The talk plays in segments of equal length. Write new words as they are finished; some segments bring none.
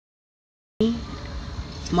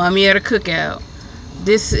Mommy at a cookout.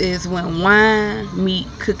 This is when wine meet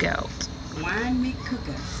cookout. Wine meet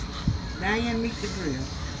cookout. Diane meet the grill.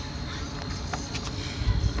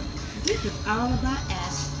 This is all about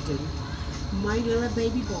Ashton, my little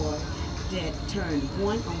baby boy that turned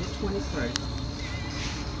 1 on the 21st.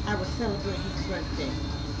 I will celebrate his birthday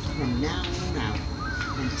from now on out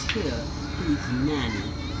until he's 90.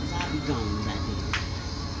 Because I'll be gone by then.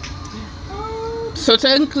 Oh, So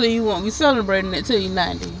technically you won't be celebrating it till you're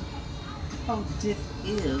 90. oh, this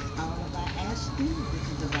is all about Ashton. This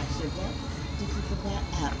is about Shevette. This is about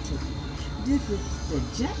Alton. This is the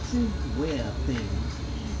Jackson Webb thing.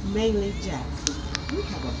 Mainly Jackson. We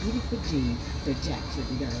have a beautiful gene, the Jackson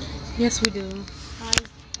girl. Yes, we do.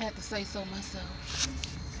 I have to say so myself.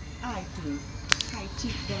 I do. High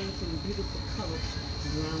cheekbones and beautiful colors,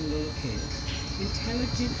 brown little hair.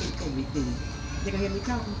 Intelligent in everything. They gonna hear me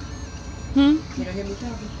talking? They gonna hear me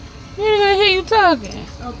talking? They're gonna hear you talking.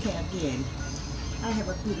 Okay, again. I have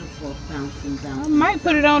a beautiful bouncing. I might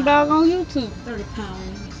put it on doggone YouTube.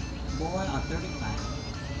 30-pound boy or 35.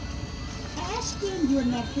 Ashton, you're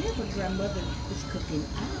not here, but grandmother is cooking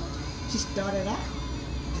out. She started out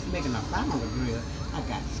just making a fire on the grill. I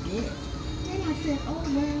got scared. Then I said, oh,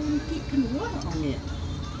 well, let me keep some water on it.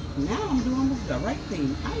 Now I'm doing the right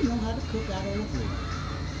thing. I know how to cook out on the grill.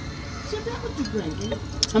 So that's what you're drinking.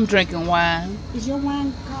 I'm drinking wine. Is your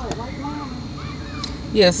wine called white wine?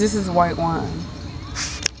 Yes, this is white wine.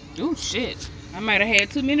 Oh, shit. I might have had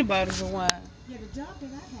too many bottles of wine. Yeah, the job that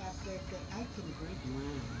I have says that I can drink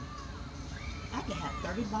wine. I can have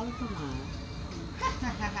 30 bottles of wine. I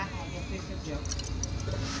guess it's a joke.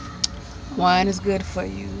 Wine is good for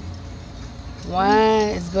you. Wine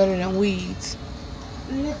is better than weeds.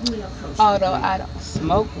 Let me approach. Although I don't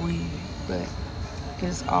smoke weed, but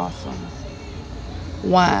it's awesome.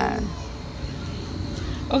 Wine.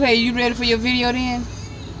 Okay, you ready for your video then?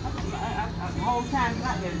 The whole time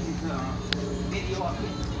I had this video up here.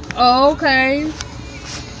 Oh, okay.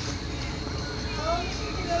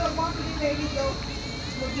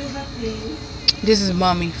 This is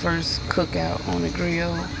mommy first cookout on the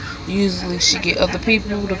grill. Usually she get other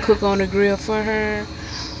people to cook on the grill for her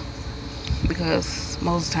because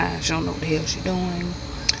most times she don't know what the hell she doing.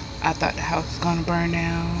 I thought the house was gonna burn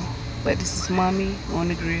down, but this is mommy on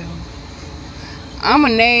the grill. I'm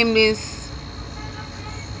gonna name this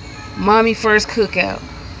Mommy First Cookout.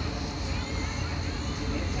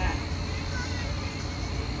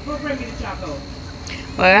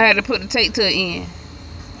 Well, I had to put the tape to the end.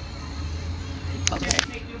 Okay.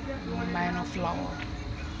 Minor flaw.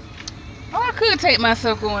 Oh, I could take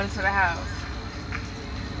myself going into the house.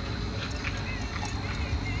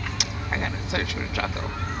 I gotta search for the Choco.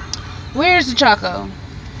 Where's the Choco?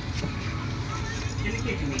 In the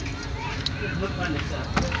kitchen. Just look under stuff.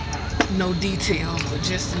 No details, but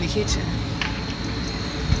just in the kitchen.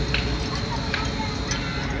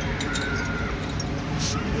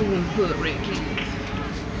 Hood red kids.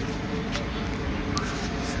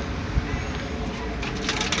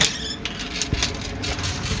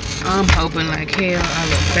 I'm hoping like hell I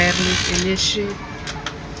look fabulous in this shit.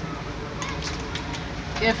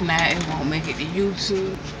 If not, it won't make it to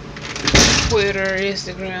YouTube, Twitter,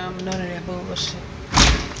 Instagram, none of that bullshit.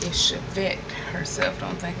 It's Shevette herself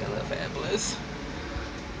don't think I look fabulous.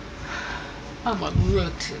 I'm a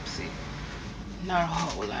little tipsy. Not a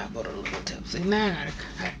whole lot, but a little tipsy. Now I gotta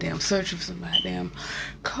goddamn search for some goddamn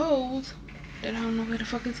codes that I don't know where the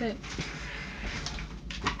fuck it's at.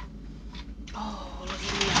 Oh, look at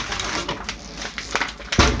me. I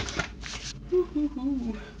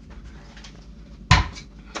found it.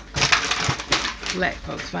 Black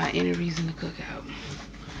folks find any reason to cook out.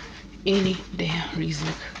 Any damn reason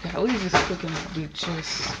to cook out. We just cooking out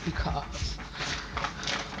just because.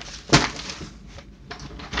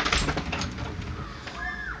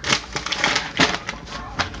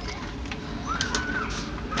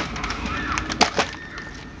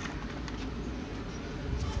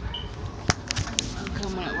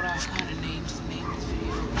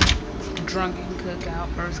 Drunkin cookout,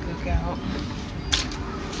 first cookout,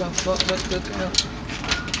 the fuck up cookout.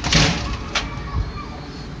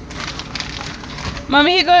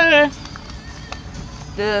 Mommy, here go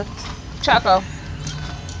the Choco.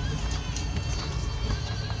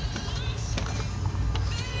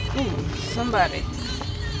 Somebody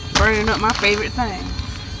burning up my favorite thing.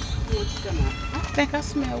 I think I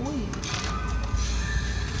smell weed.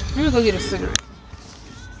 Let me go get a cigarette.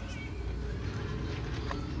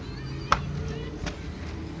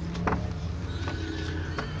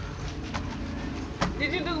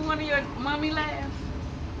 Did you do one of your mommy laughs?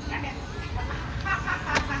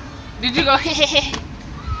 Did you go?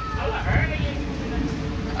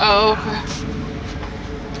 Oh, okay.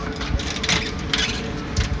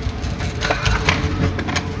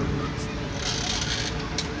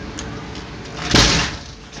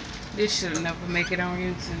 This should never make it on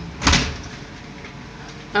YouTube.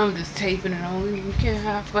 I'm just taping it. I don't even care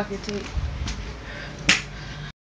how I fucking tape.